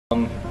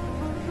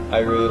I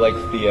really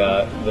liked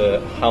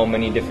the how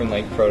many different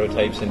like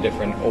prototypes and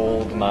different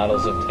old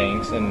models of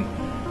tanks, and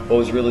what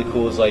was really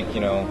cool is like,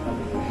 you know,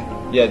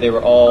 yeah, they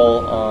were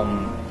all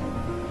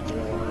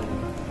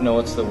no,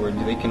 what's the word?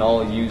 They can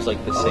all use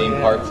like the same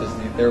parts as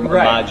they're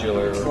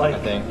modular. It's like I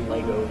think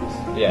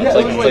Legos. Yeah, it's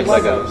like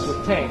Legos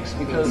with tanks,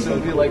 because it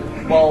would be like,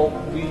 well,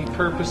 we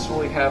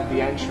purposefully have the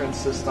entrance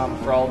system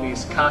for all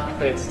these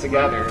cockpits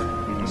together.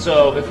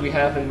 So if we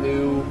have a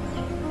new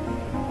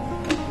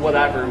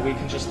whatever, we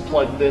can just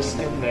plug this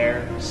in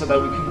there so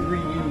that we can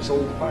reuse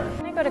old parts.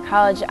 When I go to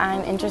college,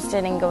 I'm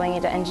interested in going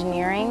into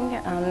engineering,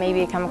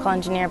 maybe a chemical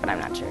engineer, but I'm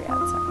not sure yet.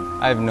 So.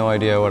 I have no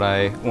idea what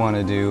I want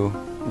to do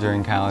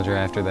during college or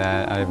after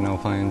that. I have no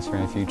plans for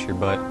any future,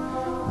 but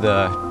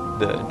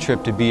the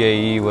trip to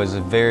BAE was a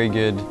very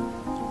good,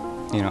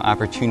 you know,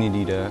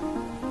 opportunity to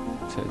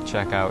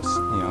check out,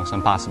 you know,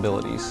 some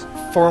possibilities.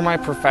 For my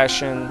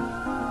profession,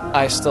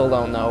 I still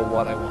don't know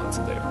what I want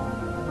to do.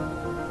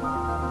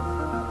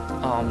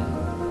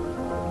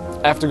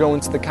 After going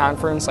to the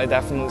conference, I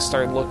definitely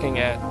started looking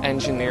at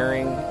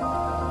engineering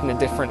in a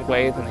different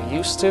way than I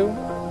used to.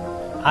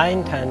 I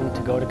intend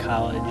to go to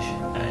college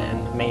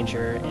and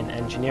major in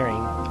engineering,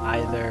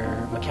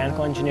 either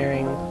mechanical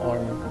engineering or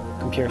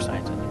computer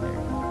science engineering.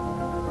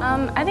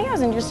 I think I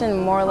was interested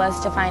more or less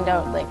to find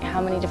out like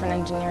how many different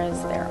engineers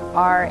there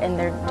are in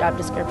their job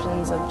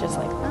descriptions of just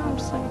like, oh, I'm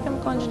just like a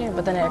chemical engineer,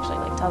 but then it actually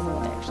like tells them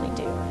what they actually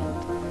do,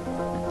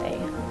 and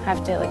they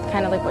have to like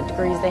kind of like what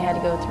degrees they had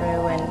to go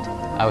through.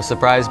 And I was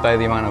surprised by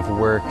the amount of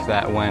work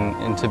that went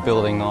into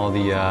building all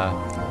the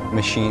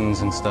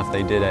machines and stuff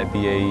they did at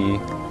BAE.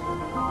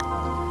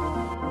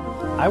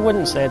 I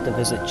wouldn't say that the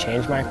visit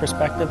changed my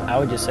perspective. I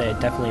would just say it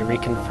definitely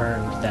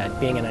reconfirmed that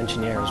being an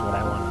engineer is what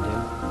I want to do.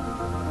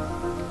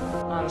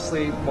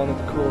 Honestly, one of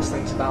the coolest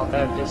things about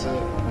that visit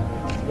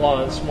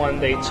was when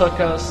they took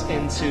us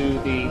into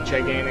the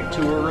gigantic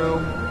tour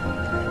room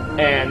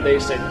and they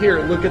said,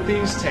 here, look at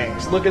these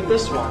tanks, look at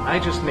this one, I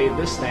just made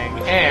this thing,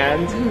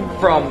 and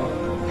from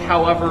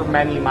however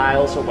many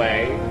miles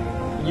away,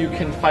 you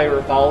can fire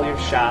a volley of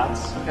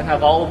shots and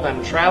have all of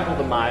them travel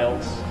the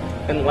miles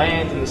and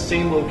land in the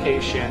same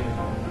location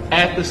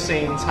at the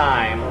same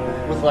time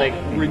with like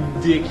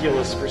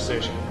ridiculous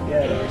precision.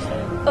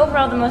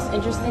 overall, the most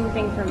interesting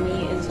thing for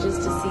me is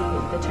just to see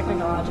the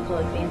technological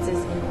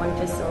advances in one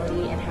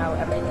facility and how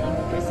everything,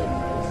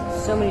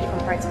 there's so many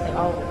different parts and they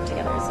all work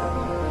together.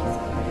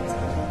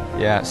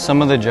 Yeah,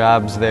 some of the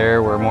jobs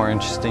there were more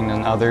interesting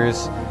than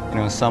others. You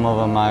know, some of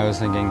them I was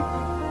thinking,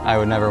 I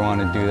would never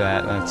want to do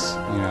that. That's,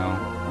 you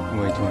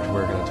know, way too much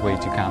work. That's way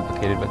too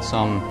complicated. But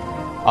some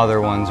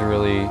other ones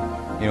really,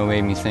 you know,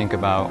 made me think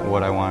about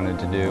what I wanted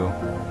to do.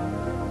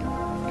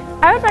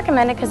 I would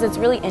recommend it because it's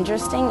really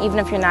interesting, even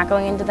if you're not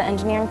going into the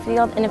engineering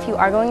field. And if you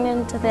are going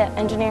into the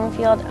engineering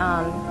field,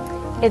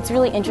 it's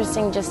really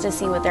interesting just to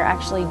see what they're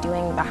actually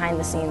doing behind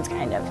the scenes,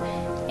 kind of.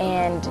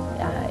 And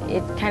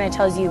it kind of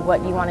tells you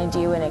what you want to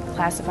do, and it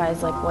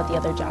classifies like what the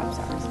other jobs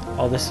are.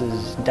 Well, this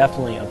is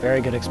definitely a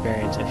very good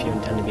experience if you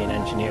intend to be an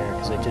engineer,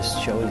 because it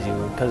just shows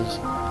you, because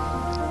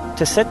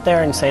to sit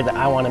there and say that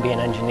I want to be an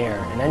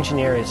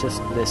engineer is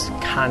just this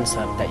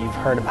concept that you've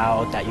heard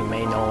about, that you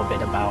may know a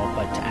bit about,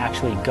 but to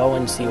actually go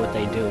and see what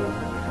they do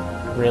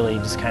really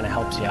just kind of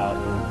helps you out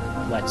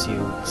and lets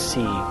you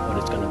see what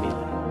it's going to be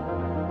like.